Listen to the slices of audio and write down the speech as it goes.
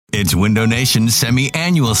It's Window Nation's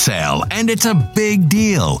semi-annual sale, and it's a big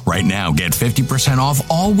deal. Right now, get 50% off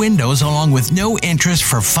all windows along with no interest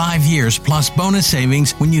for 5 years plus bonus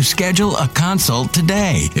savings when you schedule a consult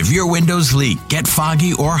today. If your windows leak, get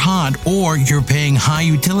foggy or hot, or you're paying high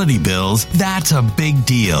utility bills, that's a big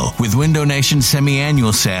deal. With Window Nation's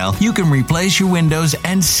semi-annual sale, you can replace your windows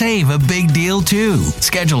and save a big deal too.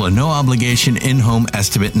 Schedule a no-obligation in-home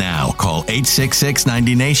estimate now. Call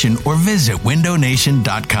 866-90NATION or visit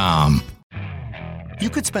windownation.com. You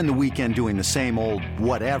could spend the weekend doing the same old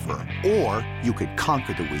whatever, or you could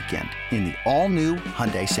conquer the weekend in the all-new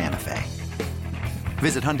Hyundai Santa Fe.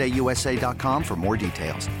 Visit HyundaiUSA.com for more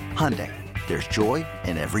details. Hyundai, there's joy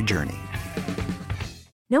in every journey.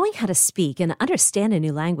 Knowing how to speak and understand a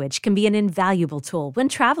new language can be an invaluable tool when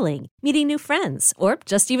traveling, meeting new friends, or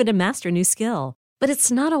just even to master a new skill. But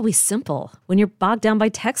it's not always simple when you're bogged down by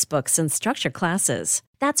textbooks and structure classes.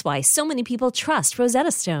 That's why so many people trust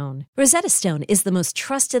Rosetta Stone. Rosetta Stone is the most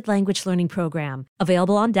trusted language learning program,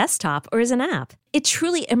 available on desktop or as an app. It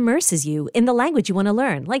truly immerses you in the language you want to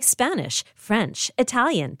learn, like Spanish, French,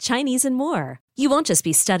 Italian, Chinese, and more. You won't just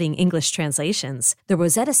be studying English translations. The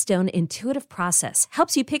Rosetta Stone intuitive process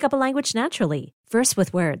helps you pick up a language naturally, first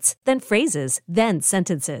with words, then phrases, then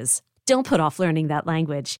sentences. Don't put off learning that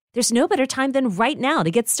language. There's no better time than right now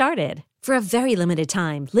to get started. For a very limited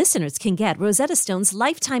time, listeners can get Rosetta Stone's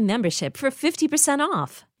lifetime membership for 50%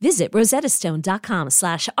 off. Visit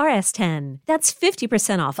rosettastone.com/rs10. That's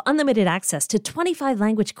 50% off unlimited access to 25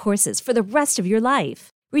 language courses for the rest of your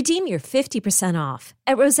life. Redeem your 50% off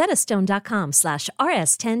at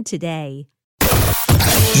rosettastone.com/rs10 today.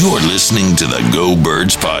 You're listening to the Go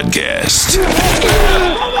Birds podcast.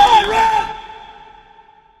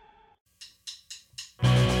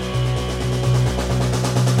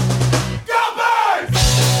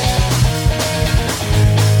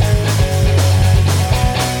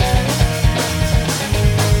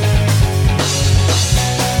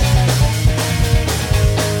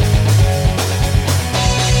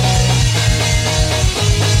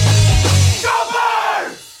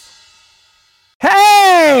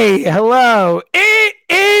 Hey, hello. It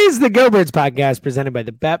is the Go Birds podcast presented by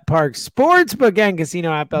the betParx Sportsbook and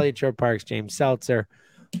Casino app. Elliot Shore-Parks, James Seltzer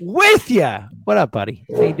with you. What up, buddy?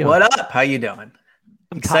 How you doing? What up? How you doing?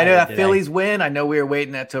 I'm excited that Phillies win. I know we were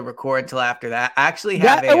waiting to record until after that. Actually,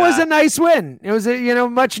 it was a nice win. It was a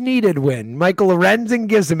much needed win. Michael Lorenzen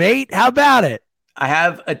gives him 8. How about it? I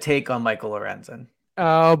have a take on Michael Lorenzen.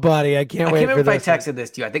 Oh, buddy, I can't wait. I can't remember if I texted this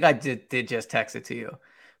to you. I think I did just text it to you.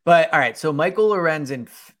 But all right, so Michael Lorenzen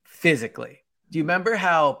physically, do you remember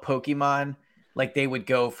how Pokemon, like they would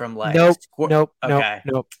go from like nope. You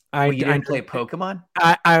didn't play Pokemon?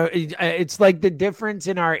 It's like the difference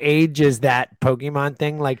in our age is that Pokemon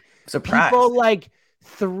thing. Like people like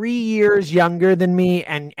 3 years younger than me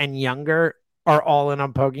and younger are all in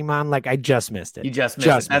on Pokemon. Like I just missed it. You just missed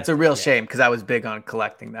it. That's a real shame because I was big on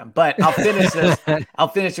collecting them. But I'll finish this. I'll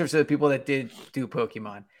finish this for the people that did do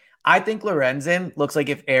Pokemon. I think Lorenzen looks like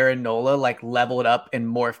if Aaron Nola like leveled up and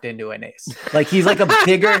morphed into an ace. Like he's like a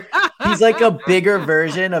bigger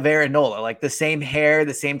version of Aaron Nola, like the same hair,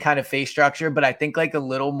 the same kind of face structure, but I think like a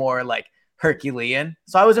little more like Herculean.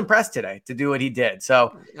 So I was impressed today to do what he did.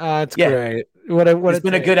 So it's great. It's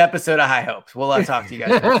been a good episode of High Hopes. We'll talk to you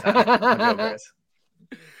guys next time.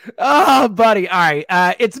 Oh, buddy. All right.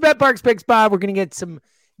 It's the betParx Picks Pod. We're going to get some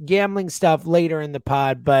gambling stuff later in the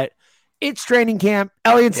pod, but it's training camp.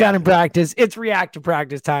 Elliot's down in practice. It's reactive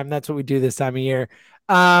practice time. That's what we do this time of year.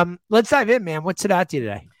 Let's dive in, man. What stood out to you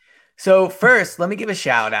today? So first, let me give a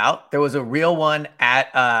shout out. There was a real one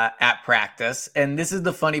at practice. And this is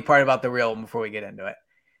the funny part about the real one before we get into it.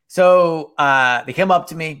 So they came up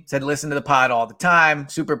to me, said, listen to the pod all the time.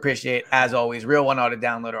 Super appreciate, as always, real one auto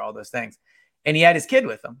downloader, all those things. And he had his kid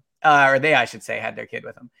with him. Or they, I should say, had their kid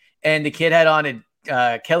with him. And the kid had on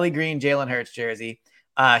a Kelly Green, Jalen Hurts jersey.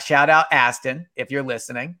 Shout out Aston, if you're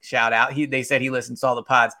listening. Shout out. They said he listens to all the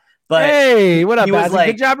pods. But hey, what up, Aston?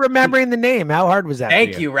 Like, good job remembering the name. How hard was that?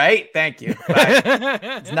 Thank you, right? Thank you.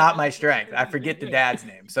 It's not my strength. I forget the dad's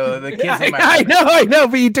name. So the kid's name. I know,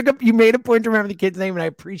 but you made a point to remember the kid's name, and I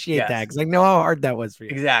appreciate that because I know how hard that was for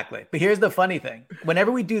you. Exactly. But here's the funny thing: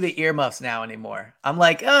 whenever we do the earmuffs now anymore, I'm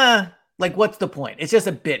like, like, what's the point? It's just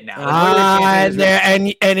a bit now.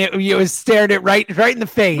 You was stared at right in the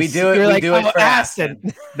face. We do it. Do it for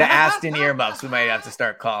Aston. The Aston earmuffs. We might have to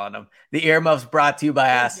start calling them the earmuffs. Brought to you by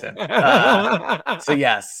Aston. So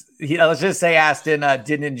yes, let's just say Aston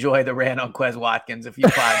didn't enjoy the rant on Quez Watkins a few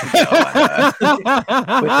pods ago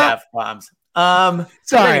with F bombs. Sorry,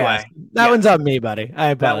 anyway, that one's on me, buddy. I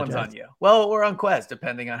apologize. That one's on you. Well, we're on Quest,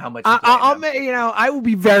 depending on how much. I will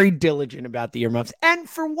be very diligent about the earmuffs, and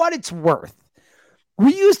for what it's worth,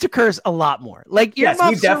 we used to curse a lot more. Like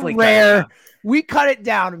earmuffs are rare. We cut it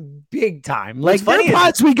down big time. Like there are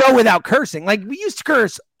pods we go without cursing. Like we used to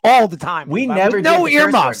curse all the time. We never did the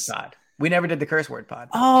earmuffs pod. We never did the curse word pod.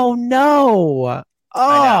 Oh no!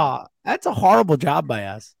 Oh, that's a horrible job by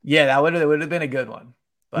us. Yeah, that would have been a good one.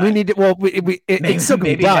 But we need to. Well, it still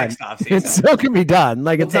can be done. It still can be done.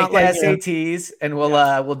 Like it's not like SATs, and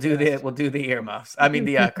we'll do the earmuffs. I mean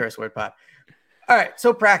the curse word pod. All right,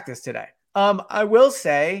 so practice today. I will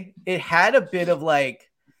say it had a bit of like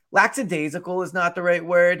lackadaisical is not the right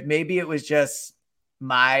word. Maybe it was just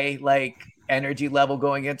my like energy level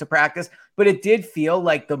going into practice, but it did feel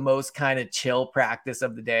like the most kind of chill practice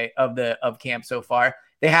of the day of camp so far.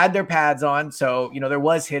 They had their pads on, so there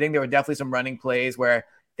was hitting. There were definitely some running plays where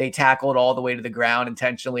they tackled all the way to the ground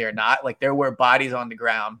intentionally or not. Like there were bodies on the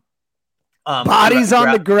ground. Bodies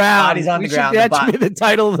on the ground. Bodies on the ground. That should be the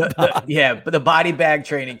title of the pod. But the body bag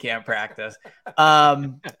training camp practice.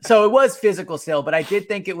 So it was physical still, but I did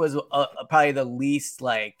think it was probably the least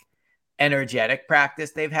like energetic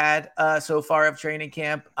practice they've had so far of training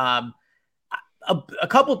camp. A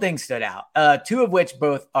couple things stood out. Two of which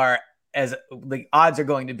both are as the odds are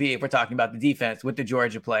going to be if we're talking about the defense with the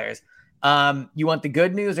Georgia players. You want the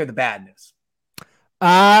good news or the bad news?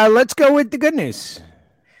 Let's go with the good news.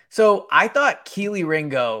 So I thought Keely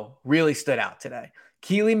Ringo really stood out today.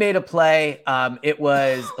 Keely made a play. It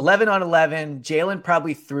was 11 on 11. Jalen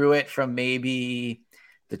probably threw it from maybe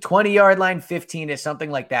the 20-yard line, 15 or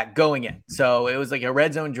something like that going in. So it was like a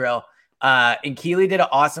red zone drill. And Keely did an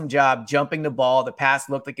awesome job jumping the ball. The pass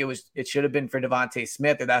looked like it should have been for Devontae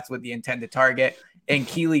Smith, or that's what the intended target. And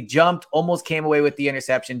Keely jumped, almost came away with the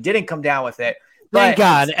interception, didn't come down with it. Thank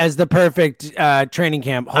God, as the perfect training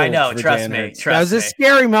camp hold. I know, trust me. That was a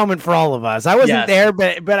scary moment for all of us. I wasn't there,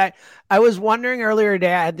 but I was wondering earlier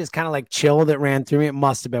today, I had this kind of like chill that ran through me. It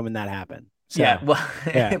must have been when that happened. So,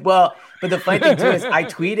 well, but the funny thing too is I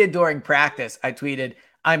tweeted during practice,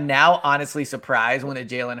 I'm now honestly surprised when a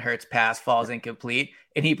Jalen Hurts pass falls incomplete,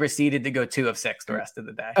 and he proceeded to go 2 of 6 the rest of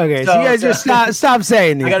the day. Okay, so you guys just stop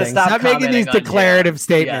saying these things. Stop making these declarative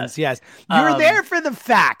statements. Yes. You're there for the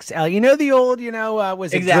facts, Al. You know the old,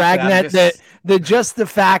 was it Dragnet, the just the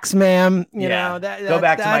facts, ma'am? You know, go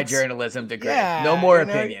back to my journalism degree. No more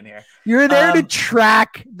opinion here. You're there to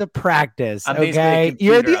track the practice. Okay.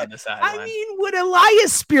 You're on the sideline. I mean, would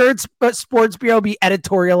Elias Sports Bureau be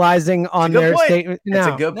editorializing on their statement? No,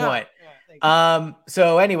 that's a good point.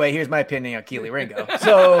 So anyway, here's my opinion on Keely Ringo.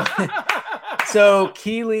 So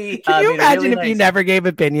Keely, can you imagine if you never gave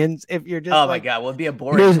opinions? If you're just my God, well, it'd be a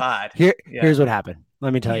boring pod. Here's what happened.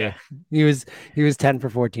 Let me tell you. He was 10 for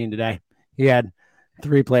 14 today. He had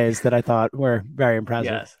 3 plays that I thought were very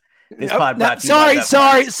impressive. Yes. This pod brought sorry.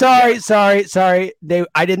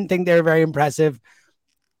 I didn't think they were very impressive.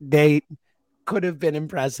 They could have been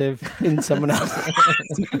impressive in someone else.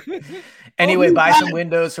 Anyway, buy some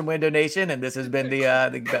windows from Window Nation, and this has been the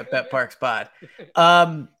betParx pod.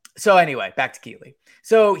 So anyway, back to Keely.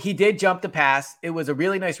 So he did jump the pass. It was a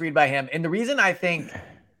really nice read by him. And the reason I think,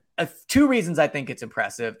 2 reasons I think it's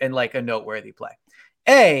impressive and like a noteworthy play.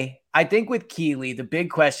 I think with Keely, the big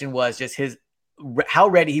question was just how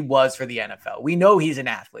ready he was for the NFL. We know he's an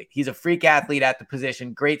athlete. He's a freak athlete at the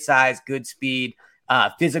position, great size, good speed,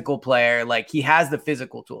 physical player. Like he has the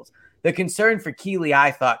physical tools. The concern for Keely, I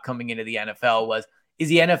thought coming into the NFL was, is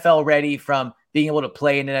the NFL ready from being able to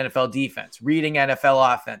play in an NFL defense, reading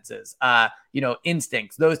NFL offenses,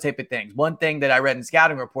 instincts, those type of things. One thing that I read in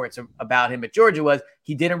scouting reports about him at Georgia was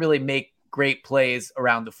he didn't really make great plays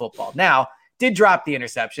around the football. Now, did drop the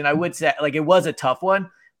interception. I would say like it was a tough one,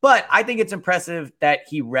 but I think it's impressive that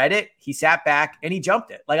he read it, he sat back and he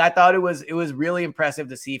jumped it. Like I thought it was really impressive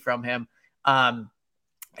to see from him.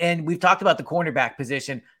 And we've talked about the cornerback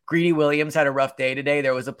position. Greedy Williams had a rough day today.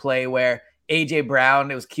 There was a play where AJ Brown,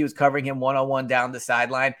 he was covering him one-on-one down the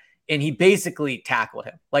sideline, and he basically tackled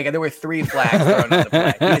him. Like there were 3 flags thrown on the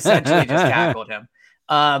play. He essentially just tackled him.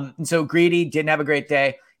 And so Greedy didn't have a great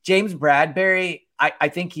day. James Bradbury, I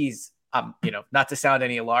think he's, not to sound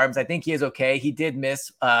any alarms, I think he is okay. He did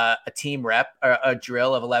miss a team rep or a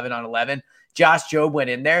drill of 11 on 11. Josh Jobe went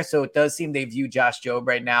in there, so it does seem they view Josh Jobe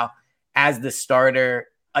right now as the starter,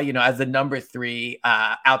 as the number 3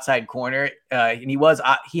 outside corner. And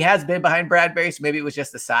he has been behind Bradbury, so maybe it was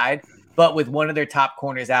just the side. But with one of their top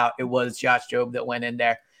corners out, it was Josh Jobe that went in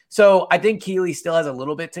there. So I think Keely still has a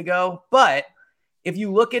little bit to go, but if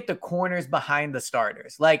you look at the corners behind the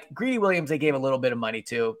starters, like Greedy Williams, they gave a little bit of money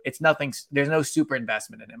to. It's nothing. There's no super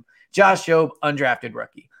investment in him. Josh Jobe, undrafted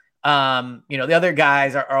rookie. The other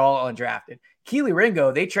guys are all undrafted. Keely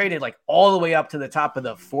Ringo, they traded like all the way up to the top of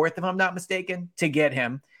the fourth, if I'm not mistaken, to get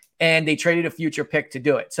him. And they traded a future pick to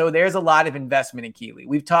do it. So there's a lot of investment in Keely.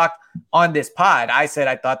 We've talked on this pod. I said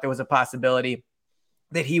I thought there was a possibility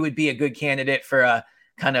that he would be a good candidate for a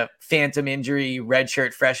kind of phantom injury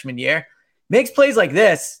redshirt freshman year. Makes plays like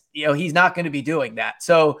this, he's not going to be doing that.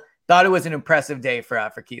 So thought it was an impressive day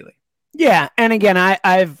for Keely. Yeah, and again,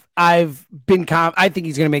 I've been I think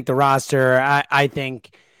he's going to make the roster. I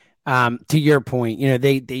think to your point,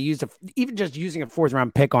 they used even just using a 4th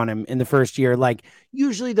round pick on him in the first year. Like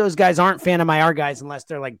usually those guys aren't Phantom IR guys unless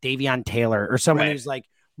they're like Davion Taylor or someone who's like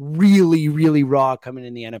really, really raw coming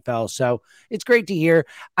in the NFL. So it's great to hear.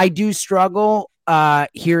 I do struggle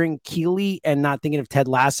hearing Keely and not thinking of Ted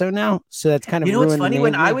Lasso now. So that's kind of, what's funny,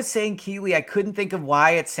 when I was saying Keely, I couldn't think of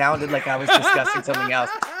why it sounded like I was discussing something else,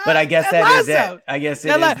 but I guess that is it. I guess it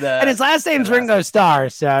is and his last name's Ringo Starr.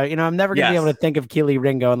 So, I'm never going to be able to think of Keely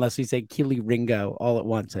Ringo unless we say Keely Ringo all at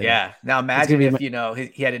once. Yeah. Now imagine if,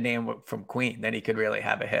 he had a name from Queen, then he could really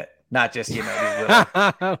have a hit. Not just, these little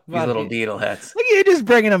Beatle hits. Look at you just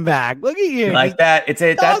bringing them back. Look at you. Like that.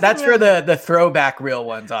 That's for the throwback real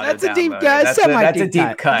ones on That's it. A deep cut. That's a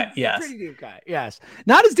deep cut. Yes. Pretty deep cut. Yes.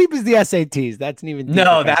 Not as deep as the SATs. That's an even deeper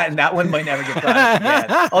No, that one might never get brought up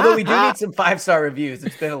again. Although we do need some 5-star reviews.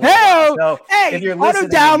 It's been a little while. So if you're listening,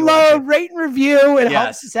 download, rate and review. It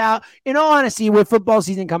helps us out. In all honesty, with football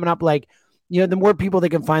season coming up, the more people that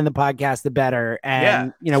can find the podcast, the better.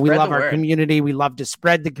 And, we love our community. We love to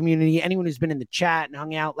spread the community. Anyone who's been in the chat and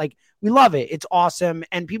hung out, we love it. It's awesome.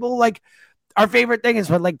 And people our favorite thing is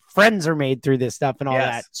when friends are made through this stuff and all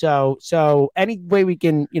that. So any way we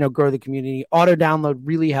can, grow the community, auto download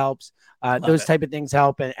really helps. Those type of things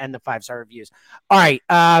help and the 5-star reviews. All right.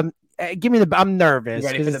 Give me I'm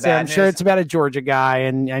nervous because I'm sure it's about a Georgia guy,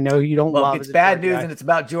 and I know you don't love it. It's bad news, and it's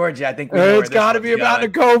about Georgia. I think it's got to be about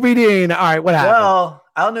Nakobe Dean. All right, what happened? Well,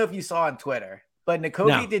 I don't know if you saw on Twitter, but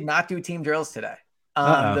Nakobe did not do team drills today.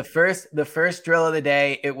 The first drill of the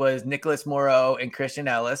day, it was Nicholas Moreau and Christian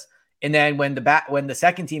Ellis, and then when the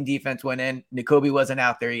second team defense went in, Nakobe wasn't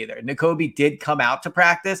out there either. Nakobe did come out to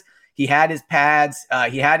practice. He had his pads.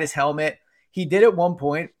 He had his helmet. He did at one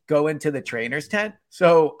point go into the trainer's tent.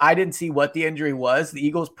 So I didn't see what the injury was. The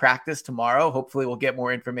Eagles practice tomorrow. Hopefully we'll get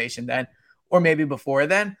more information then, or maybe before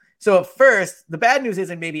then. So at first, the bad news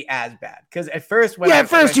isn't maybe as bad. Because at first,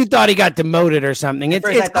 you thought he got demoted or something.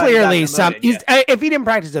 It's clearly something. If he didn't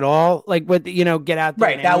practice at all, get out there.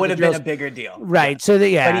 Right. That would have been a bigger deal. Right. Yeah. So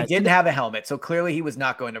but he didn't have a helmet. So clearly he was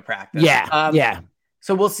not going to practice. Yeah.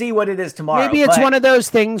 So we'll see what it is tomorrow. Maybe it's one of those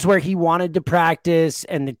things where he wanted to practice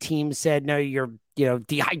and the team said, no, you're,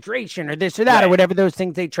 dehydration or this or that or whatever those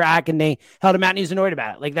things they track, and they held him out and he's annoyed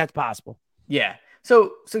about it. That's possible. Yeah.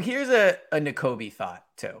 So here's a Nakobe thought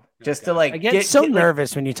too, just to I get so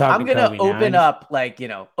nervous when you talk. I'm going to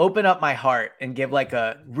open up my heart and give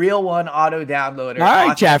a real one auto downloader. All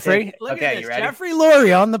right, Jeffrey. Okay, you ready? Jeffrey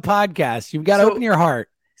Lurie on the podcast. You've got to open your heart.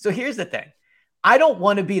 So here's the thing. I don't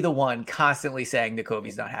want to be the one constantly saying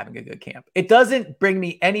Nakobe's not having a good camp. It doesn't bring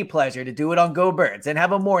me any pleasure to do it on Go Birds and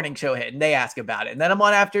have a morning show hit and they ask about it. And then I'm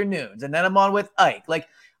on afternoons and then I'm on with Ike.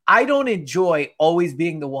 I don't enjoy always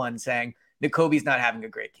being the one saying Nakobe's not having a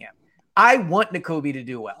great camp. I want Nakobe to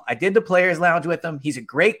do well. I did the Players Lounge with him. He's a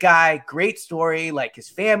great guy, great story. His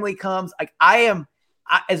family comes.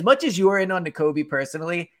 As much as you're in on Nakobe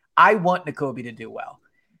personally, I want Nakobe to do well.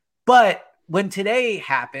 But when today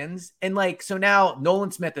happens, and so now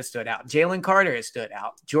Nolan Smith has stood out, Jalen Carter has stood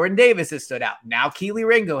out, Jordan Davis has stood out, now Keely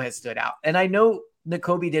Ringo has stood out, and I know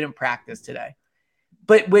Nakobe didn't practice today,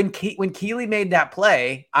 but when Keely made that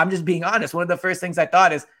play, I'm just being honest, one of the first things I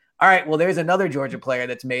thought is, all right, well, there's another Georgia player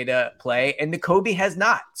that's made a play, and Nakobe has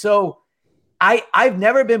not. So I've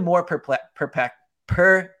never been more perplexed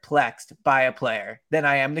by a player than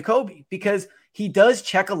I am Nakobe, because he does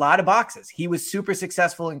check a lot of boxes. He was super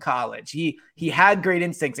successful in college. He had great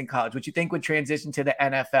instincts in college, which you think would transition to the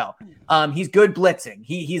NFL. He's good blitzing.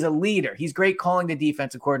 He's a leader. He's great calling the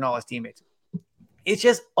defense according to all his teammates. It's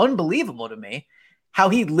just unbelievable to me how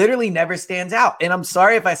he literally never stands out. And I'm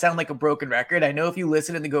sorry if I sound like a broken record. I know if you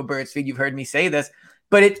listen to the Go Birds feed, you've heard me say this,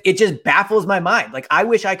 but it just baffles my mind. I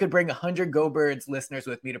wish I could bring 100 Go Birds listeners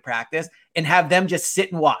with me to practice and have them just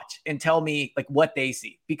sit and watch and tell me what they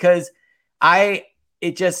see, because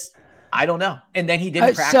I don't know. And then he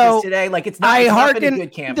didn't practice today. Like it's not been a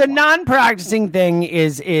good camp. The non-practicing thing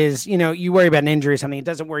is, you worry about an injury or something. It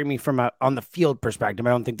doesn't worry me from on the field perspective. I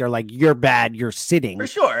don't think they're like, you're bad, you're sitting. For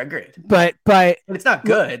sure, agreed. But it's not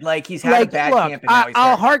good. Like he's had a bad camp. And now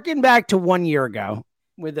I'll harken back to 1 year ago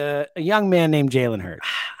with a young man named Jalen Hurts.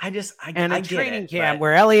 I training camp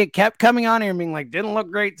where Elliott kept coming on here and being like, didn't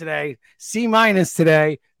look great today, C-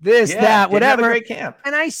 today, that, whatever. Great camp.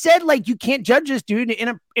 And I said, like, you can't judge this dude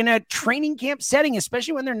in a training camp setting,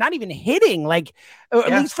 especially when they're not even hitting, like, at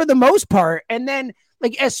least for the most part. And then,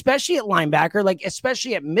 like, especially at linebacker, like,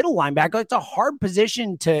 especially at middle linebacker, it's a hard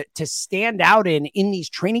position to stand out in these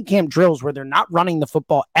training camp drills where they're not running the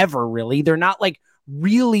football ever, really. They're not, like,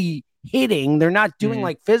 really hitting. They're not doing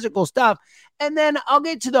like physical stuff. And then I'll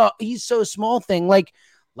get to the he's so small thing. Like,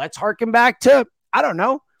 let's harken back to, I don't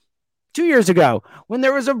know, 2 years ago when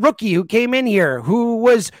there was a rookie who came in here who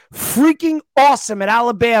was freaking awesome at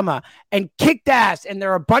Alabama and kicked ass. And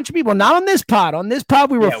there are a bunch of people not on this pod. On this pod,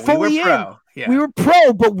 we were fully in. Yeah. We were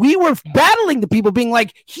pro, but we were battling the people being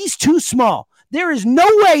like, he's too small. There is no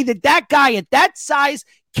way that guy at that size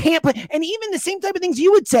can't play. And even the same type of things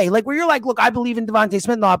you would say, like where you're like, look, I believe in Devontae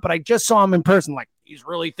Smith a lot, but I just saw him in person. Like, he's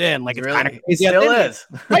really thin. Like, it's kind of crazy. Still is.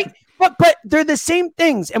 Right? But they're the same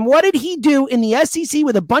things. And what did he do in the SEC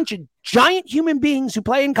with a bunch of giant human beings who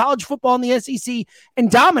play in college football in the SEC and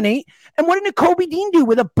dominate? And what did Nakobe Dean do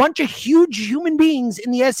with a bunch of huge human beings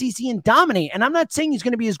in the SEC and dominate? And I'm not saying he's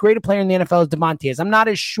going to be as great a player in the NFL as Devontae is. I'm not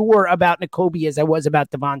as sure about Nakobe as I was about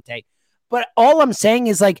Devontae. But all I'm saying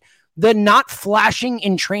is, like, the not flashing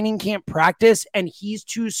in training camp practice and he's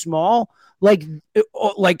too small, like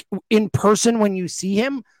in person when you see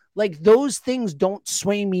him, like those things don't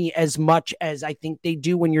sway me as much as I think they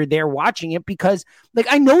do when you're there watching it, because like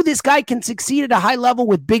I know this guy can succeed at a high level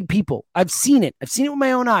with big people. I've seen it with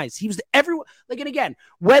my own eyes. He was everyone, like, and again,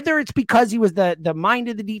 whether it's because he was the mind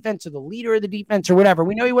of the defense or the leader of the defense or whatever,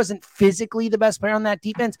 we know he wasn't physically the best player on that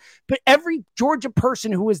defense, but every Georgia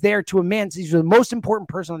person who was there to a man says he's the most important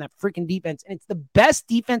person on that freaking defense. And it's the best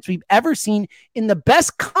defense we've ever seen in the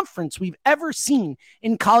best conference we've ever seen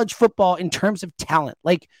in college football in terms of talent.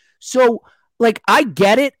 So I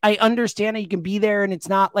get it. I understand that you can be there and it's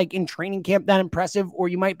not like in training camp that impressive, or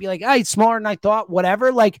you might be like, he's smaller than I thought,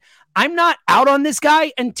 whatever. Like, I'm not out on this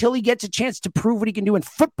guy until he gets a chance to prove what he can do in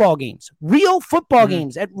football games, real football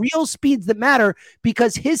games at real speeds that matter,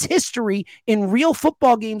 because his history in real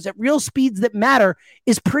football games at real speeds that matter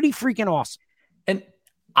is pretty freaking awesome. And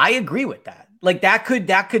I agree with that. Like that could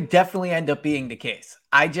definitely end up being the case.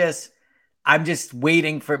 I'm just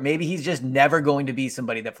waiting for, maybe he's just never going to be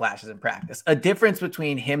somebody that flashes in practice. A difference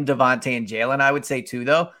between him, Devontae, and Jalen, I would say too,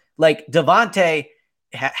 though, like Devontae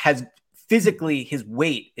has physically, his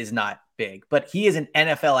weight is not big, but he is an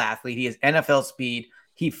NFL athlete. He has NFL speed.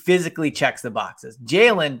 He physically checks the boxes.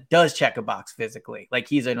 Jalen does check a box physically. Like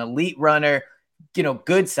he's an elite runner,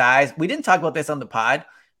 good size. We didn't talk about this on the pod,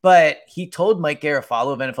 but he told Mike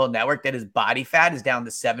Garafolo of NFL Network that his body fat is down to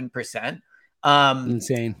 7%.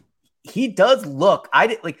 Insane. He does look,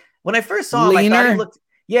 when I first saw him, leaner? I thought he looked,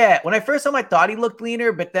 when I first saw him, I thought he looked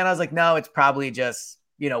leaner, but then I was like, no, it's probably just,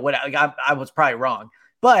 what I was probably wrong,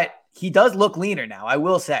 but he does look leaner now. I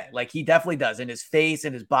will say, like, he definitely does in his face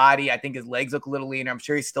and his body. I think his legs look a little leaner. I'm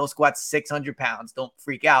sure he still squats 600 pounds. Don't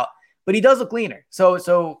freak out, but he does look leaner.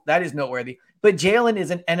 So that is noteworthy, but Jalen is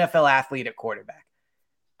an NFL athlete at quarterback.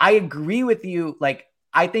 I agree with you. Like,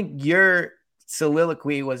 I think your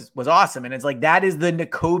soliloquy was awesome. And it's like, that is the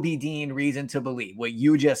Nakobe Dean reason to believe what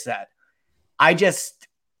you just said.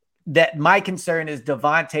 That my concern is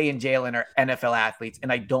Devontae and Jalen are NFL athletes. And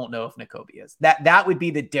I don't know if Nakobe is. That would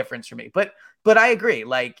be the difference for me. But I agree.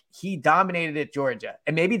 Like, he dominated at Georgia.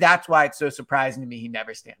 And maybe that's why it's so surprising to me he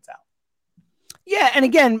never stands out. Yeah, and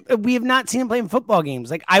again, we have not seen him play in football games.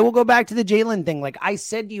 Like, I will go back to the Jalen thing. Like I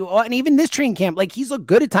said to you, and even this training camp, like, he's looked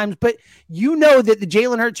good at times, but that the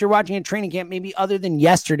Jalen Hurts you're watching in training camp, maybe other than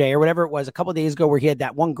yesterday or whatever it was, a couple of days ago where he had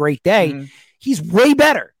that one great day, he's way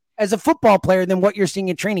better as a football player than what you're seeing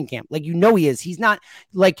in training camp. Like, he is. He's not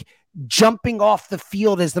like jumping off the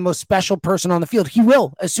field as the most special person on the field. He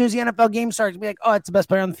will, as soon as the NFL game starts, be like, oh, it's the best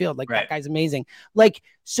player on the field. Like, That guy's amazing. Like,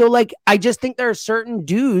 so like, I just think there are certain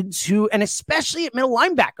dudes who, and especially at middle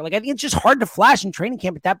linebacker, like, I think it's just hard to flash in training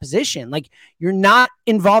camp at that position. Like, you're not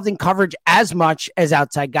involved in coverage as much as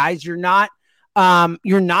outside guys. You're not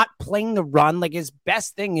playing the run. Like, his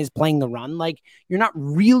best thing is playing the run. Like, you're not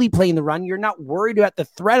really playing the run. You're not worried about the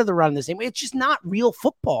threat of the run the same way. It's just not real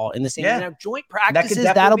football in the same way. Now, joint practices,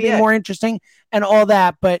 that'll be more interesting and all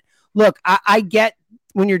that. But look, I get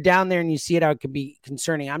when you're down there and you see it, how it could be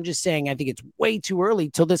concerning. I'm just saying, I think it's way too early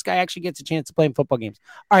till this guy actually gets a chance to play in football games.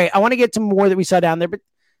 All right, I want to get to more that we saw down there, but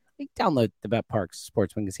download the betParx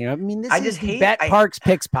Sportsman Casino. I mean, this is the betParx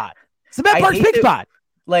Picks Pod. It's the betParx Picks Pod.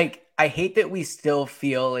 Like, I hate that we still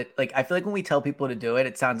feel it. Like, I feel like when we tell people to do it,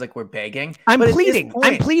 it sounds like we're begging. I'm pleading.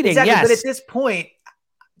 Exactly, yes. But at this point,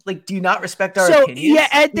 like, do you not respect our opinions? Yeah,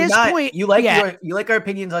 at this point, you like our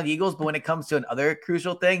opinions on Eagles, but when it comes to another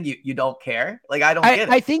crucial thing, you don't care. Like, I don't get it.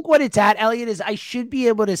 I think what it's at, Elliot, is I should be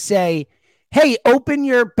able to say, hey, open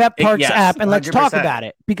your betParx app and let's 100%. Talk about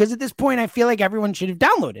it. Because at this point, I feel like everyone should have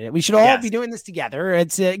downloaded it. We should all be doing this together.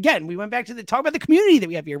 It's again, we went back to talk about the community that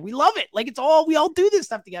we have here. We love it. Like, we all do this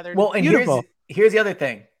stuff together. Well, and here's the other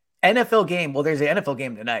thing. NFL game. Well, there's an NFL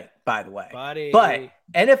game tonight, by the way. But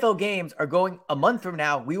NFL games are going a month from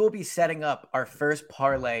now. We will be setting up our first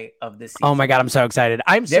parlay of this season. Oh my God, I'm so excited.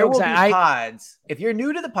 There will be pods. If you're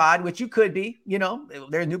new to the pod, which you could be,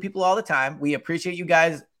 there are new people all the time. We appreciate you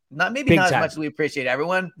guys. Not as much as we appreciate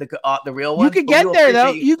everyone, the real ones. You could get there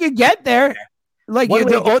though. You could get there. Like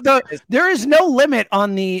there is no limit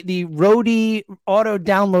on the Roadie auto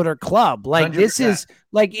downloader club. Like 100%. This is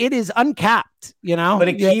like, it is uncapped, But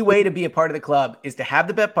a key way to be a part of the club is to have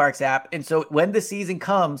the betParx app. And so when the season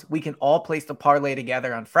comes, we can all place the parlay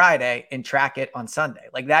together on Friday and track it on Sunday.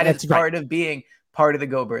 Like that's part of being part of the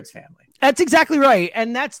Go Birds family. That's exactly right.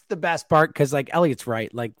 And that's the best part, because like Elliot's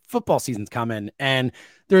right. Like, football season's coming and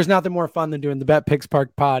there's nothing more fun than doing the betParx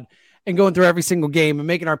pod and going through every single game and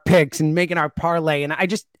making our picks and making our parlay. And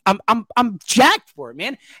I'm jacked for it,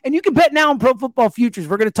 man. And you can bet now on Pro Football Futures.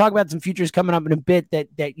 We're going to talk about some futures coming up in a bit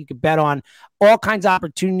that you could bet on, all kinds of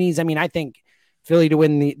opportunities. I mean, I think Philly to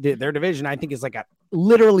win their division, I think is like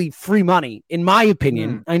literally free money, in my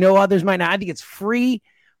opinion. I know others might not. I think it's free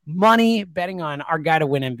money betting on our guy to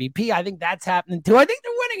win MVP. I think that's happening too. I think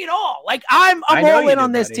they're winning it all. Like, I'm all in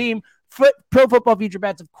on this team. Pro Football Future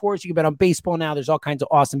bets, of course. You can bet on baseball now. There's all kinds of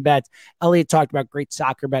awesome bets. Elliot talked about great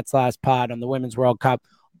soccer bets last pod on the Women's World Cup.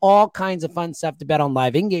 All kinds of fun stuff to bet on,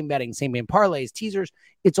 live in-game betting, same-game parlays, teasers.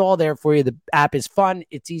 It's all there for you. The app is fun.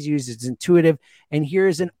 It's easy to use. It's intuitive. And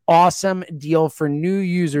here's an awesome deal for new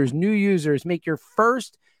users. New users, make your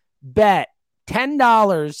first bet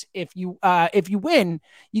 $10. If you win,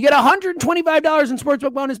 you get $125 in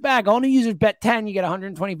sportsbook bonus back. All new users bet 10, you get $125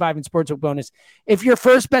 in sportsbook bonus. If your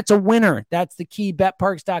first bet's a winner, that's the key.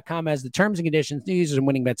 betParx.com has the terms and conditions. New users and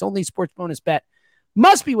winning bets only. Sports bonus bet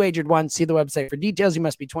must be wagered once. See the website for details. You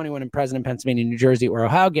must be 21 and present in Pennsylvania, New Jersey, or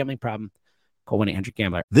Ohio. Gambling problem? Call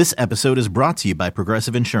 1-800-GAMBLER. This episode is brought to you by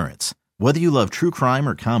Progressive Insurance. Whether you love true crime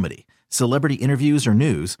or comedy, celebrity interviews or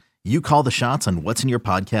news, you call the shots on what's in your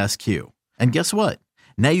podcast queue. And guess what?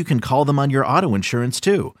 Now you can call them on your auto insurance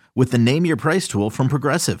too with the Name Your Price tool from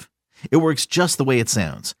Progressive. It works just the way it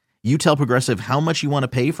sounds. You tell Progressive how much you want to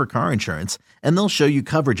pay for car insurance, and they'll show you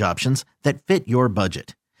coverage options that fit your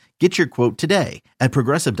budget. Get your quote today at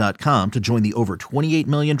Progressive.com to join the over 28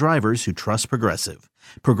 million drivers who trust Progressive.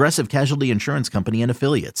 Progressive Casualty Insurance Company and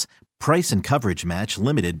Affiliates. Price and coverage match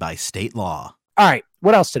limited by state law. All right,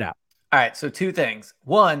 what else stood out? All right, so two things.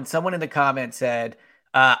 One, someone in the comments said,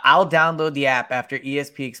 I'll download the app after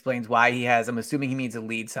ESP explains why he has, I'm assuming he means a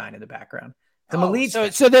lead sign in the background.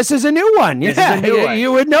 So this is a new one.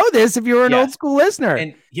 You would know this if you were an old school listener.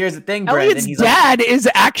 And here's the thing, Brendan. Elliot's dad is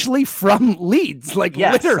actually from Leeds.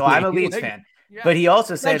 Literally. So I'm a Leeds fan. Yeah. But he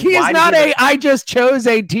also said, he is not I just chose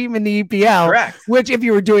a team in the EPL. Correct. Which, if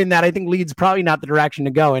you were doing that, I think Leeds probably not the direction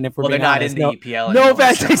to go. And if we're being honest, they're not in the EPL. No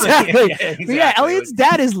offense, exactly. But Elliot's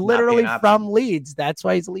dad is literally from Leeds. That's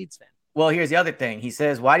why he's a Leeds fan. Well, here's the other thing. He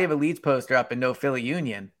says, why do you have a Leeds poster up and no Philly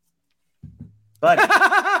Union? Buddy.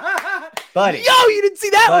 Yo, you didn't see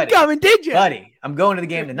that one coming, did you? Buddy, I'm going to the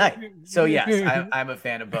game tonight. So, yes, I'm a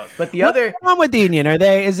fan of both. But the other... What's wrong with the Union? Are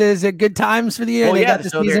they, is it good times for the year? They got the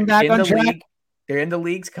season back on track? They're in the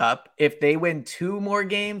League's Cup. If they win 2 more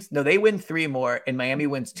games, no, they win 3 more, and Miami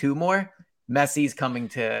wins 2 more, Messi's coming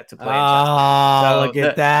to play. Oh, look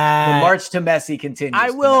at that. The march to Messi continues. I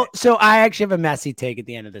will. Tonight. So I actually have a Messi take at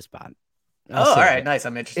the end of this pod. All right. Nice.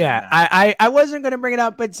 I'm interested. Yeah. In I wasn't going to bring it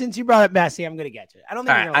up, but since you brought up Messi, I'm going to get you. I don't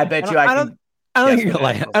think you're I bet you I can. I don't think you're going to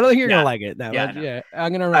like it. I don't think you're going to like it. No, yeah,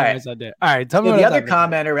 I'm going to run myself do. All right. Tell me the other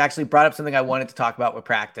commenter actually brought up something I wanted to talk about with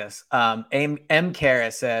practice. M.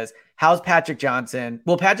 Karras says, how's Patrick Johnson?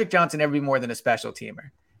 Will Patrick Johnson ever be more than a special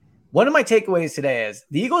teamer? One of my takeaways today is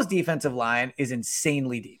the Eagles' defensive line is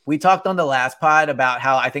insanely deep. We talked on the last pod about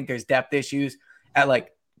how I think there's depth issues at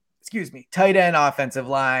tight end, offensive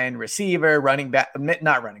line, receiver, running back,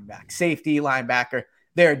 not running back, safety, linebacker.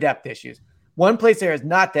 There are depth issues. One place there is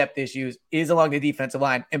not depth issues is along the defensive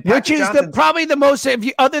line, and which is probably the most, if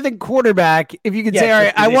you other than quarterback, if you could say, all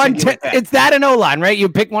right, I want it's that and O-line, right? You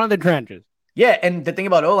pick one of the trenches. Yeah, and the thing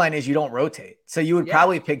about O-line is you don't rotate, so you would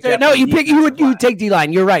probably pick. You would take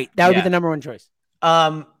D-line. You're right. That would be the number one choice.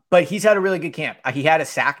 But he's had a really good camp. He had a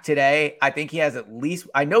sack today. I think he has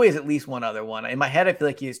I know he has at least one other one. In my head, I feel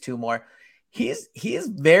like he has two more. He is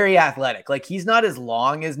very athletic. Like, he's not as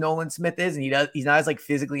long as Nolan Smith is, and he's not as like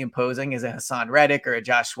physically imposing as a Hassan Reddick or a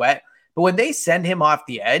Josh Sweat. But when they send him off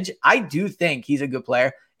the edge, I do think he's a good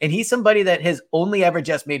player. And he's somebody that has only ever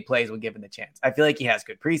just made plays when given the chance. I feel like he has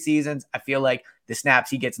good preseasons. I feel like the snaps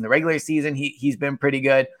he gets in the regular season, he's been pretty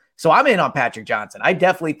good. So I'm in on Patrick Johnson. I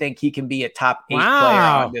definitely think he can be a top 8 player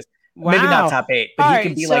on this. Maybe not top 8, but he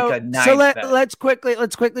can be like a 9. So let's quickly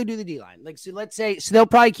do the D line. Like, so let's say, so they'll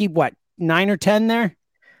probably keep what, 9 or 10 there.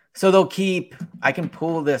 So they'll keep. I can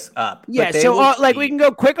pull this up. Yeah. So we can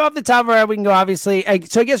go quick off the top of our head. We can go obviously.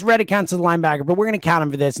 So I guess Reddick counts as a linebacker, but we're going to count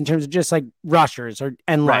him for this in terms of just like rushers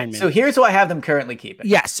and linemen. So here's who I have them currently keeping.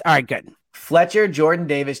 Yes. All right. Good. Fletcher, Jordan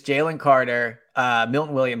Davis, Jalen Carter,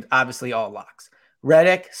 Milton Williams, obviously all locks.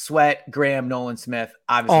 Reddick, Sweat, Graham, Nolan Smith,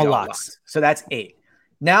 obviously all locks. So that's 8.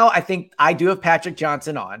 Now I think I do have Patrick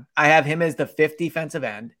Johnson on. I have him as the 5th defensive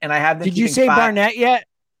end, and I have them. Did you say 5. Barnett yet?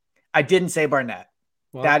 I didn't say Barnett.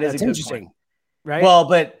 Well, that is a good point. Right. Well,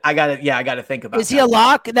 but I gotta think about. Is he a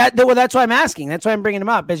lock? Well, that's why I'm asking. That's why I'm bringing him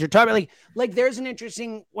up. As you're talking about, like there's an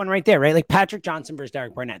interesting one right there, right? Like Patrick Johnson versus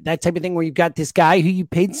Derek Barnett, that type of thing where you've got this guy who you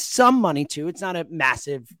paid some money to. It's not a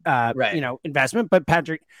massive, investment, but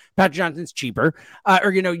Patrick Johnson's cheaper,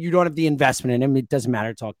 or you don't have the investment in him. It doesn't matter.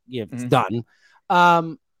 It's all it's done.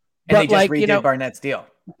 And they just redid Barnett's deal.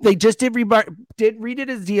 They just redid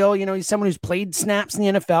his deal. He's someone who's played snaps in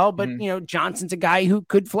the NFL, but Johnson's a guy who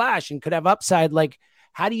could flash and could have upside. Like,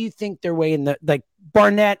 how do you think their way in the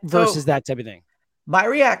Barnett versus that type of thing? My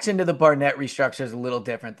reaction to the Barnett restructure is a little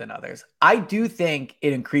different than others. I do think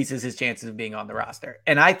it increases his chances of being on the roster.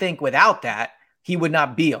 And I think without that, he would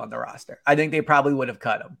not be on the roster. I think they probably would have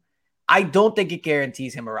cut him. I don't think it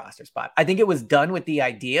guarantees him a roster spot. I think it was done with the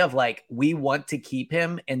idea of we want to keep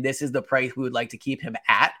him and this is the price we would like to keep him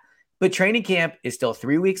at. But training camp is still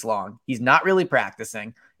 3 weeks long. He's not really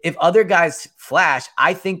practicing. If other guys flash,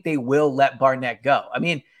 I think they will let Barnett go. I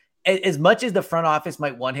mean, as much as the front office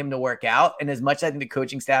might want him to work out, and as much as I think the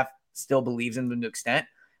coaching staff still believes in him to an extent,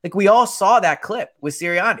 we all saw that clip with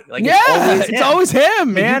Sirianni. It's always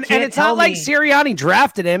him, man. And it's not like Sirianni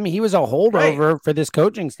drafted him. He was a holdover for this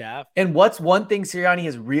coaching staff. And what's one thing Sirianni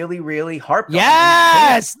has really, really harped on?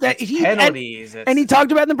 Yes. Penalties. And he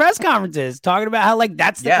talked about in the press conferences, talking about how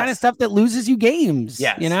that's the kind of stuff that loses you games.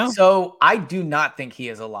 Yes. So I do not think he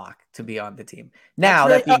is a lock to be on the team. Now,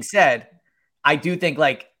 that being said, I do think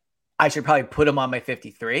I should probably put him on my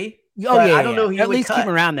 53. I don't know who you at least cut. Keep him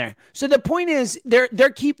around there. So the point is, there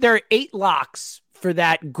are 8 locks for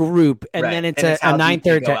that group, and then it's a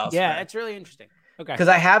 9/3. Yeah, it's really interesting. Okay, because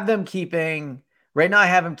I have them keeping right now. I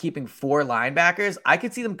have them keeping 4 linebackers. I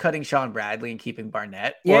could see them cutting Sean Bradley and keeping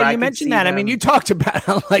Barnett. Yeah, you mentioned that. I mean, you talked about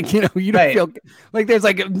how you don't feel like there's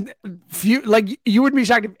a few you wouldn't be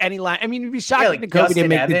shocked if any line. I mean, you'd be shocked if Kobe didn't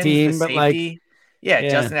make the team, but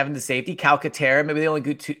Justin Evans, the safety, Calcaterra, maybe they only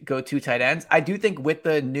go 2 tight ends. I do think with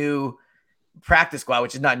the new practice squad,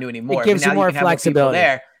 which is not new anymore, it gives you more flexibility.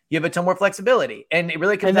 You have a ton more flexibility, and it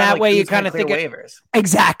really comes down that way you kind of think waivers.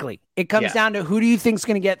 Exactly. It comes down to who do you think is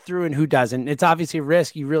going to get through and who doesn't. It's obviously a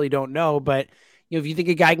risk you really don't know, but if you think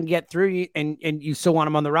a guy can get through and you still want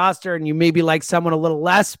him on the roster, and you maybe like someone a little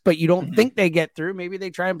less, but you don't think they get through, maybe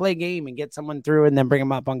they try and play a game and get someone through and then bring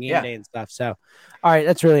them up on game day and stuff. So, all right,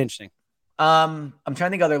 that's really interesting. I'm trying to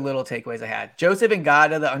think of other little takeaways I had. Joseph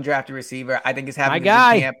Ngata, the undrafted receiver, I think is having a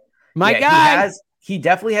good camp. My guy. He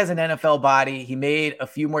definitely has an NFL body. He made a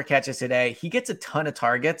few more catches today. He gets a ton of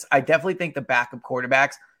targets. I definitely think the backup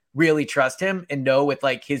quarterbacks really trust him and know with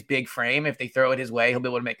his big frame, if they throw it his way, he'll be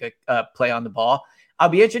able to make a play on the ball. I'll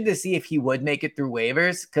be interested to see if he would make it through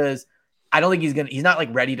waivers, because I don't think he's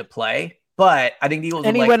not ready to play. But I think the Eagles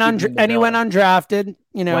he went undrafted. Went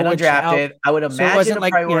undrafted. I would imagine a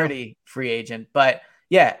priority free agent. But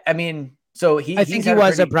yeah, I mean, so I think he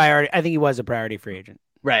was a priority. I think he was a priority free agent.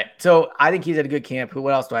 Right. So I think he's at a good camp.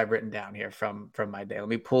 What else do I have written down here from my day? Let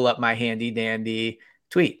me pull up my handy dandy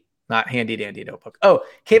tweet. Not handy dandy notebook. Oh,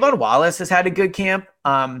 Kayvon Wallace has had a good camp.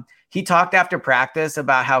 He talked after practice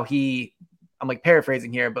about how I'm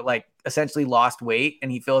paraphrasing here, but essentially lost weight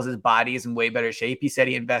and he feels his body is in way better shape. He said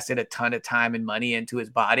he invested a ton of time and money into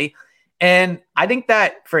his body. And I think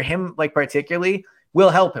that for him, particularly, will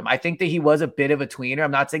help him. I think that he was a bit of a tweener.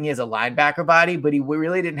 I'm not saying he has a linebacker body, but he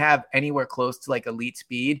really didn't have anywhere close to elite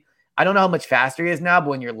speed. I don't know how much faster he is now, but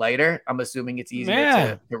when you're lighter, I'm assuming it's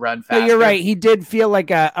easier to run faster. But you're right. He did feel like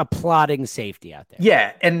a plodding safety out there.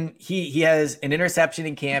 Yeah, and he has an interception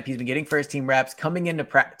in camp. He's been getting first team reps. Coming into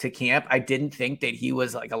to camp, I didn't think that he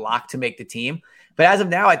was like a lock to make the team. But as of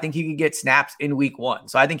now, I think he could get snaps in week 1.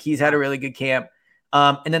 So I think he's had a really good camp.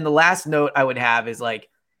 And then the last note I would have is like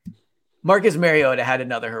Marcus Mariota had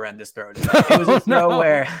another horrendous throw today. It was a throw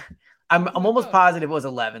where I'm almost positive it was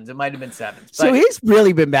 11s. It might have been 7s. So he's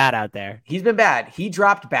really been bad out there. He's been bad. He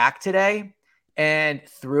dropped back today and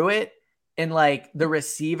threw it. And like the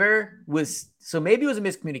receiver was, so maybe it was a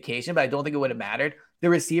miscommunication, but I don't think it would have mattered. The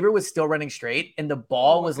receiver was still running straight and the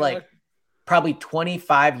ball was like probably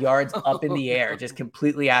 25 yards up in the air, just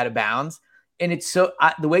completely out of bounds. And it's so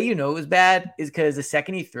the way you know it was bad is because the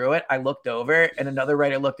second he threw it, I looked over and another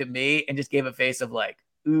writer looked at me and just gave a face of like,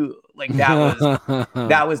 ooh, like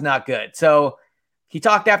that was not good. So he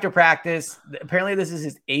talked after practice. Apparently this is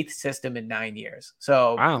his 8th system in 9 years.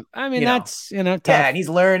 So wow. I mean, that's tough. Yeah, and he's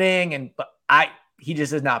learning he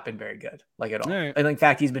just has not been very good, like at all. Right. And in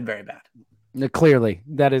fact, he's been very bad. Clearly,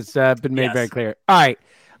 that has been made very clear. All right,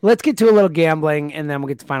 let's get to a little gambling, and then we'll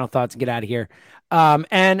get to final thoughts and get out of here.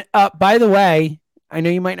 And by the way, I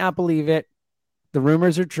know you might not believe it. The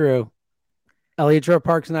rumors are true. Elliot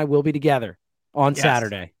Parks and I will be together on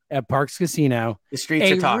Saturday at Parx Casino. The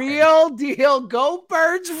streets are talking. Real deal. Go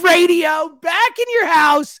Birds radio back in your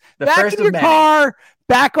house, back in your car,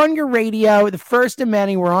 back on your radio. The first of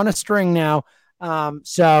many. We're on a string now.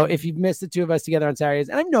 So if you've missed the two of us together on Saturdays,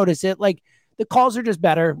 and I've noticed it, like the calls are just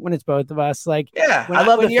better when it's both of us. Like, I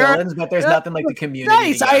love the fill-ins, but there's nothing like the community.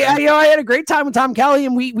 Nice. I had a great time with Tom Kelly,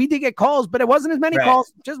 and we did get calls, but it wasn't as many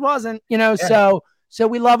calls. It just wasn't, So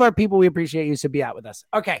we love our people. We appreciate you. So be out with us.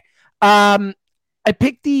 Okay. I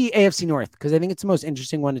picked the AFC North because I think it's the most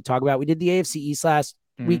interesting one to talk about. We did the AFC East last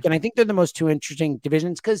week, and I think they're the most two interesting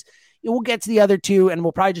divisions because we'll get to the other two, and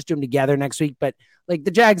we'll probably just do them together next week. But like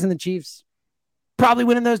the Jags and the Chiefs probably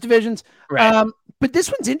winning those divisions. Right. But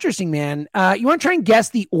this one's interesting, man. You want to try and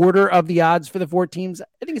guess the order of the odds for the 4 teams?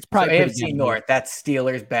 I think it's probably AFC North. That's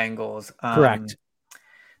Steelers, Bengals. Correct.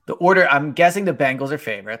 The order, I'm guessing the Bengals are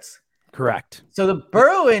favorites. Correct. So the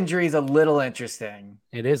Burrow injury is a little interesting.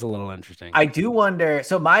 It is a little interesting. I do wonder.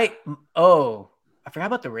 So I forgot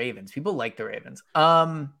about the Ravens. People like the Ravens.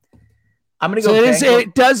 I'm going to go.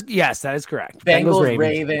 It does. Yes, that is correct. Bengals,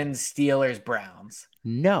 Ravens, Steelers, Browns.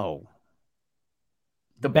 No.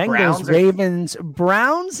 The Bengals, Ravens,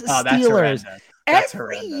 Browns, Steelers.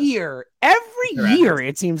 Every year,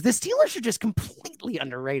 it seems the Steelers are just completely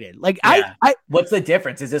underrated. Like what's the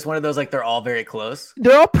difference? Is this one of those like they're all very close?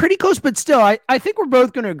 They're all pretty close, but still, I think we're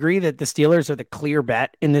both going to agree that the Steelers are the clear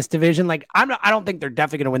bet in this division. Like I don't think they're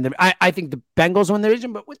definitely going to win I think the Bengals win the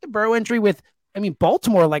division, but with the Burrow entry,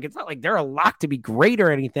 Baltimore, like it's not like they're a lock to be great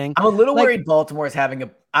or anything. I'm a little worried Baltimore is having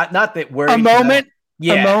a moment.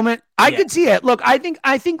 A moment. I could see it. Look, I think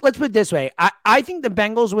let's put it this way. I think the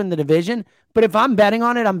Bengals win the division, but if I'm betting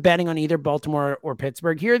on it, I'm betting on either Baltimore or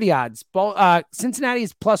Pittsburgh. Here are the odds. Cincinnati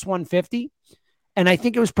is plus 150, and I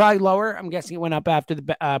think it was probably lower. I'm guessing it went up after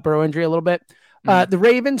the Burrow injury a little bit. The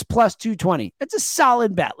Ravens plus 220. It's a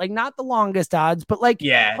solid bet. Like not the longest odds, but like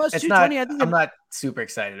plus 220. I'm not super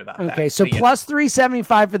excited about that. Okay, so plus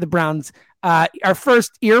 375 for the Browns. Our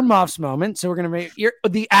first earmuffs moment. So we're going to make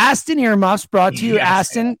the Aston earmuffs brought to you.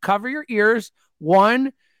 Aston, cover your ears.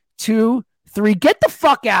 1, 2, 3. Get the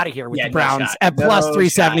fuck out of here with the Browns at plus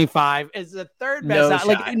 375. Is the third best.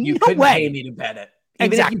 You couldn't pay me to bet it.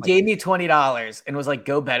 Even if you gave me $20 and was like,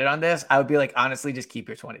 go bet it on this, I would be like, honestly, just keep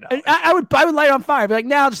your $20. I would light it on fire. I'd be like,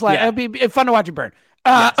 now just light it. It'd be fun to watch it burn.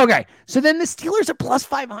 Okay. So then the Steelers are plus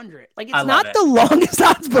 500. Like it's not the longest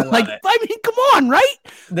odds, but come on, right?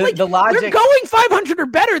 The logic, they're going 500 or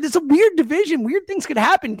better. This is a weird division. Weird things could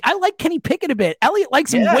happen. I like Kenny Pickett a bit. Elliott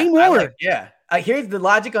likes him way more. Here's the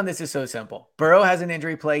logic on this is so simple. Burrow has an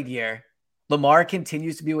injury plagued year. Lamar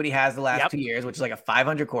continues to be what he has the last 2 years, which is like a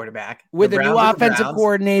 500 quarterback with a new offensive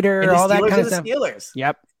coordinator, all that kind of stuff. Steelers.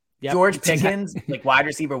 Yep. George Pickens, like wide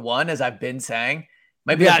receiver 1, as I've been saying,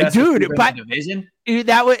 might be the best receiver in the division.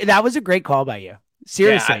 That was a great call by you.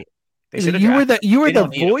 Seriously. You were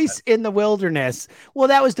the voice in the wilderness. Well,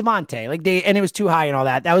 that was Devontae. And it was too high and all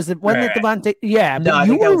that. That was the one that Devontae. Yeah, no, I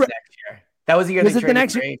think that was next year. That was the year. Was it the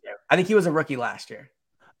next year? I think he was a rookie last year.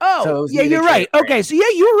 Oh, so you're right. Okay, so you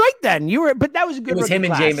were right then. But that was a good. It was him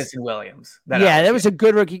class. And Jamison Williams. That was a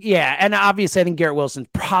good rookie. Yeah, and obviously I think Garrett Wilson's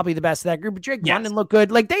probably the best of that group. But Drake London looked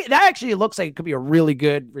good. Like that actually looks like it could be a really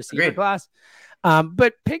good receiver class.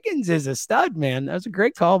 But Pickens is a stud, man. That was a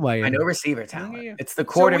great call by you. I know receiver talent. It's the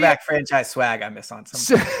quarterback franchise swag I miss on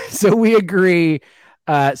some. So we agree.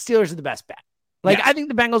 Steelers are the best bet. Like, Yes. I think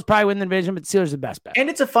the Bengals probably win the division, but Steelers are the best bet. And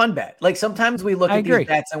it's a fun bet. Like sometimes we look I at agree. these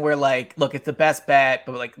bets and we're like, look, it's the best bet,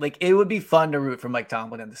 but like it would be fun to root for Mike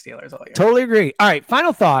Tomlin and the Steelers all year. Totally agree. All right,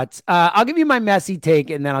 final thoughts. I'll give you my messy take,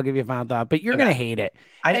 and then I'll give you a final thought. But you're gonna hate it.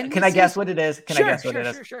 Can I guess what it is? Can I guess what it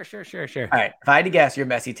is? Sure. All right. If I had to guess, your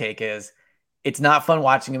messy take is it's not fun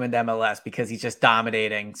watching him in the MLS because he's just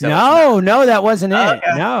dominating. So no, that wasn't it.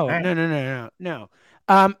 Okay. No, Right. no.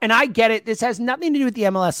 And I get it. This has nothing to do with the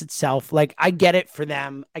MLS itself. Like, I get it for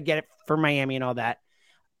them. I get it for Miami and all that.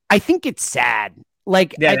 I think it's sad.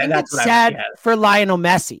 Like, I think it's sad for Lionel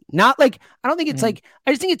Messi. Not like, I don't think it's like,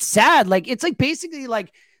 I just think it's sad. Like, it's like basically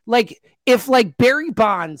like if like Barry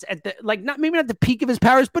Bonds at the, like, not maybe not the peak of his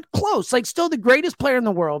powers, but close, like still the greatest player in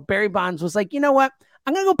the world. Barry Bonds was like, you know what?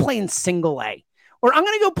 I'm going to go play in single A, or I'm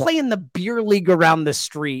going to go play in the beer league around the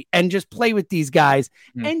street and just play with these guys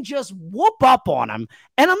and just whoop up on them.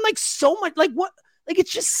 And I'm like, so much like what? Like,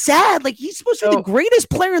 it's just sad. Like, he's supposed to be the greatest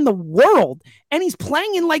player in the world, and he's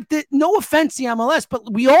playing in like the, no offense to MLS,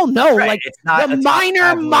 but we all know like it's not the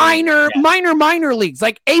minor leagues,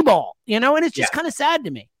 like A-ball, you know, and it's just kind of sad to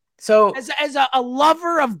me. So as a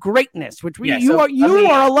lover of greatness, which you are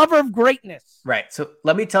a lover of greatness. Right. So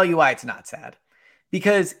let me tell you why it's not sad.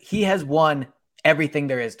 Because he has won everything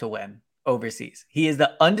there is to win overseas. He is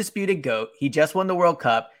the undisputed GOAT. He just won the World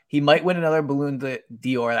Cup. He might win another Ballon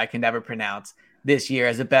d'Or that I can never pronounce this year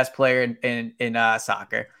as the best player in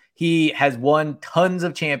soccer. He has won tons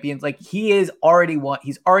of champions. Like, he's already won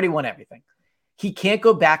everything. He can't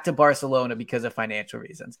go back to Barcelona because of financial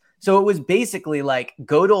reasons. So it was basically like,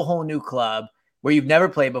 go to a whole new club where you've never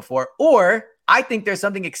played before, or I think there's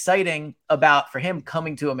something exciting for him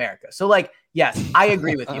coming to America. So like, yes, I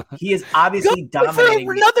agree with you. He is obviously dominating.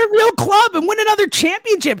 For another real club and win another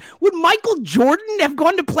championship. Would Michael Jordan have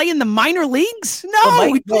gone to play in the minor leags? No,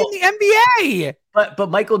 he played in the NBA. But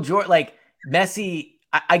Michael Jordan, like Messi,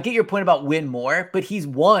 I get your point about win more, but he's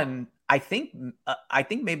won, I think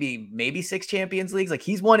maybe 6 Champions Leagues. Like,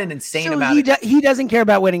 he's won an insane amount. He doesn't care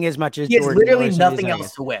about winning as much as he has Jordan. Literally nothing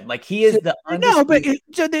else to win. Like, he is the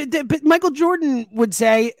undisputed. But Michael Jordan would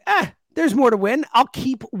say, there's more to win. I'll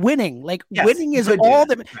keep winning. Like, winning is all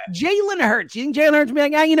that. Right. Jalen Hurts. You think Jalen Hurts be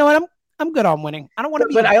like, you know what? I'm good on winning. I don't want to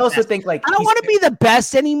be. But I also think like I don't want to be the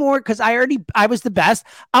best anymore because I was the best.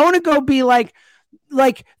 I want to go be like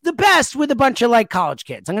the best with a bunch of like college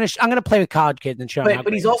kids. I'm gonna play with college kids and show them.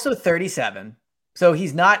 But he's also 37. So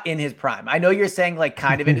he's not in his prime. I know you're saying like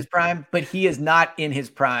kind of in his prime, but he is not in his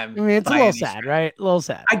prime. I mean, it's a little sad, right? A little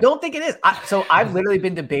sad. I don't think it is. So I've literally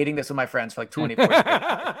been debating this with my friends for like 24 years.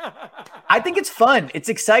 I think it's fun. It's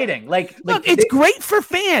exciting. Look, it's great for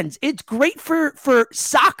fans. It's great for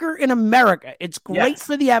soccer in America. It's great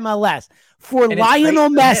for the MLS. For Lionel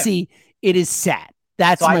Messi, it is sad.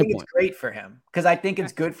 That's my point. I think it's great for him because I think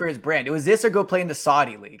it's good for his brand. It was this or go play in the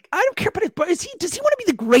Saudi league. I don't care about does he want to be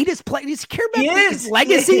the greatest player? Does he care about his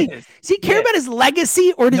legacy? Does he care about his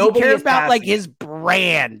legacy, or does he care about like his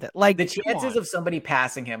brand? Like, the chances of somebody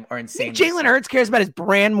passing him are insane. Jalen Hurts cares about his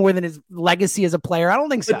brand more than his legacy as a player. I don't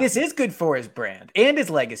think so. But this is good for his brand and his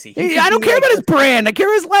legacy. I don't care about his brand. I care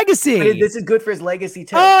about his legacy. But this is good for his legacy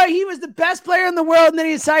too. Oh, he was the best player in the world, and then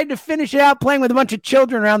he decided to finish it out playing with a bunch of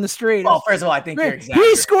children around the street. Well, first of all, I think you're exactly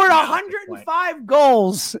he scored 105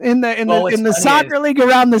 goals in the soccer league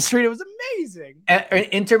around the street. It was amazing.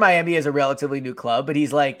 Inter Miami is a relatively new club, but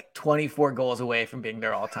he's like 24 goals away from being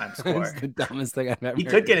their all-time scorer. It's the dumbest thing I've ever heard. He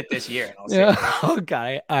could get it this year.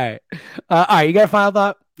 Okay. All right. You got a final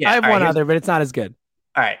thought? Yeah, I have one other, but it's not as good.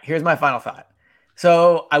 All right. Here's my final thought.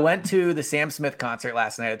 So I went to the Sam Smith concert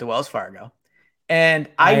last night at the Wells Fargo, and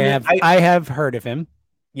I have heard of him.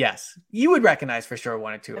 Yes, you would recognize for sure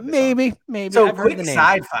one or two of the maybe. So I've quick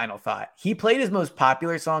side final thought. He played his most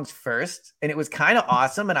popular songs first, and it was kind of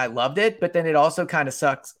awesome, and I loved it. But then it also kind of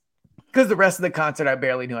sucks because the rest of the concert I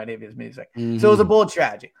barely knew any of his music. Mm-hmm. So it was a bold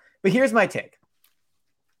strategy. But here's my take.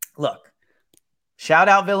 Look, shout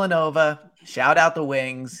out Villanova, shout out the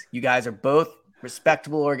Wings. You guys are both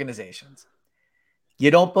respectable organizations.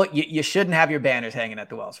 You shouldn't have your banners hanging at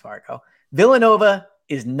the Wells Fargo. Villanova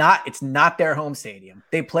it's not their home stadium.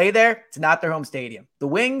 They play there. It's not their home stadium. The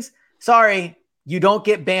Wings, sorry, you don't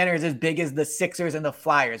get banners as big as the Sixers and the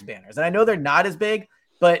Flyers banners. And I know they're not as big,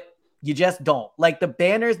 but you just don't. Like, the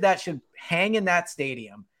banners that should hang in that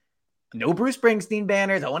stadium, no Bruce Springsteen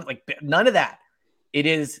banners. I want none of that. It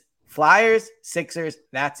is Flyers, Sixers.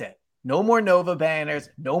 That's it. No more Nova banners.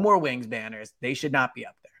 No more Wings banners. They should not be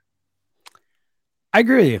up there. I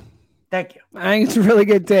agree with you. Thank you. I think it's a really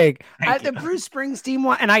good take. The Bruce Springsteen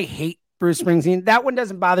one, and I hate Bruce Springsteen. That one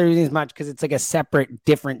doesn't bother me as much because it's like a separate,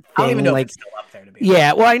 different thing. I don't even know like, if it's still up there to be.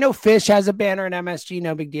 Yeah, well, I know Fish has a banner in MSG.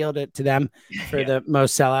 No big deal to them for the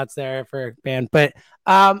most sellouts there for a band. But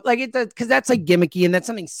like it because that's like gimmicky and that's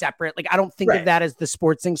something separate. Like I don't think of that as the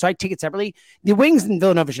sports thing, so I take it separately. The Wings in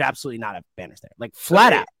Villanova should absolutely not have banners there. Like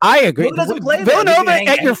flat out, I agree. Villanova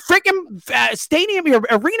at your freaking stadium, your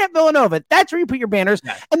arena at Villanova. That's where you put your banners.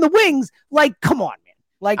 Yeah. And the Wings, like, come on, man.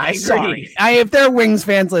 Like, I'm sorry. If there are Wings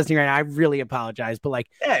fans listening right now, I really apologize. But like,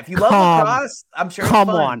 if you love lacrosse, I'm sure. Come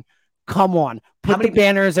on. Put the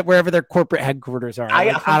banners at wherever their corporate headquarters are.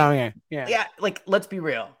 I don't know. Yeah. Like, let's be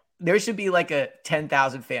real. There should be like a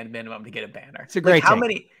 10,000 fan minimum to get a banner. It's a great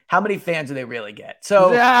take. How many fans do they really get?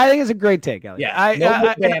 So I think it's a great take, Elliot.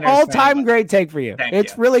 Yeah. An all-time great take for you.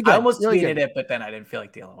 It's really good. I almost really tweeted it, but then I didn't feel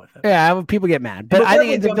like dealing with it. Yeah, people get mad. But I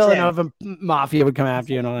think the Villanova Mafia would come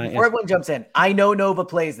after you and all that. Before everyone jumps in, I know Nova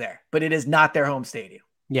plays there, but it is not their home stadium.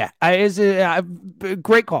 Yeah, it's a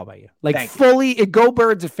great call by you. Like fully a Go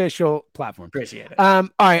Birds official platform. Appreciate it. All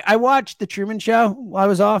right, I watched the Truman Show while I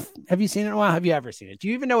was off. Have you seen it in a while? Have you ever seen it? Do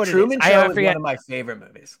you even know what Truman it is? Show is one of my favorite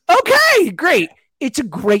movies. Okay, great. It's a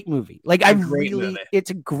great movie. Like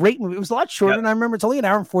it's a great movie. It was a lot shorter than I remember. It's only an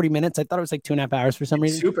hour and 40 minutes. I thought it was like 2.5 hours for some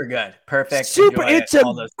reason. Super good. Perfect. Super. It's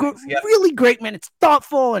really great, man. It's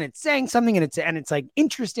thoughtful and it's saying something and it's like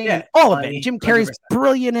interesting and all of it. Jim Carrey's 100%.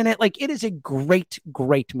 Brilliant in it. Like it is a great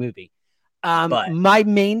movie. My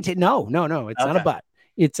main no, it's not a but.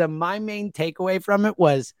 It's my main takeaway from it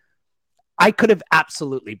was I could have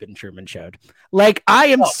absolutely been Truman Showed. Like I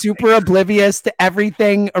am super oblivious to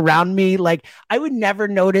everything around me. Like I would never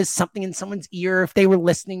notice something in someone's ear if they were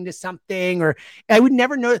listening to something, or I would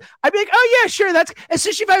never know. I'd be like, oh yeah, sure. That's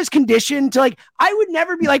especially if I was conditioned to like, I would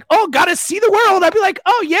never be like, oh, gotta see the world. I'd be like,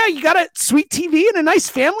 oh yeah, you got a sweet TV and a nice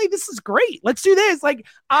family. This is great. Let's do this. Like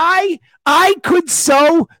I could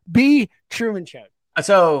so be Truman Showed.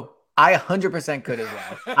 So I 100% could as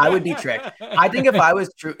well. I would be tricked. I think if I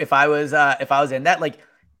was in that, like,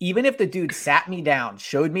 even if the dude sat me down,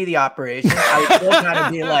 showed me the operation, I would still kind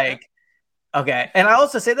of be like, okay. And I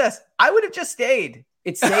also say this, I would have just stayed.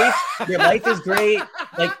 It's safe. Your life is great.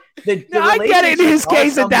 Like I get it in his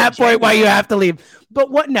case at that point why you have to leave. But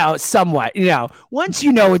somewhat, once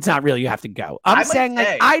you know it's not real, you have to go. I'm saying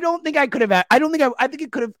like, I don't think I could have,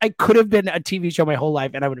 I could have been a TV show my whole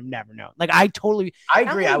life and I would have never known. Like I agree.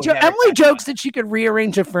 Emily jokes that she could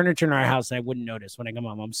rearrange the furniture in our house and I wouldn't notice when I come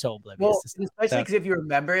home. I'm so oblivious. Well, especially because if you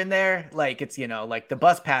remember in there, like it's, like the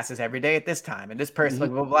bus passes every day at this time and this person, like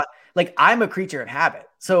blah, blah, blah. Like I'm a creature of habit.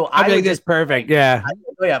 So I think this perfect. Yeah.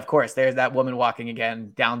 Of course. There's that woman walking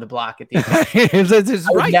again down the block at the end.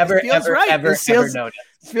 Never notice.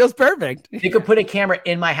 It feels perfect. You could put a camera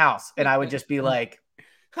in my house and I would just be like,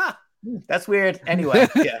 huh, that's weird. Anyway.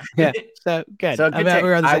 Yeah. So good. So good.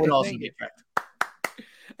 I would also get tricked.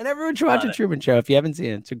 And everyone should watch a Truman Show if you haven't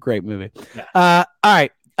seen it. It's a great movie. Yeah. All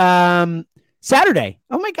right. Saturday.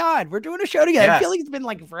 Oh my God, we're doing a show together. Yes. I feel like it's been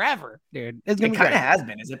like forever, dude. It kind of has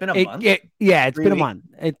been. Has it been a month? It's been a month.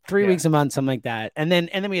 3 weeks, a month, something like that. And then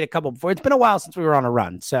we had a couple before. It's been a while since we were on a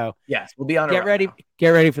run. So yes, we'll be on a run. Get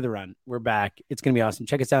ready for the run. We're back. It's gonna be awesome.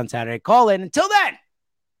 Check us out on Saturday. Call in. Until then,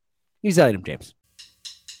 use Elliot and James.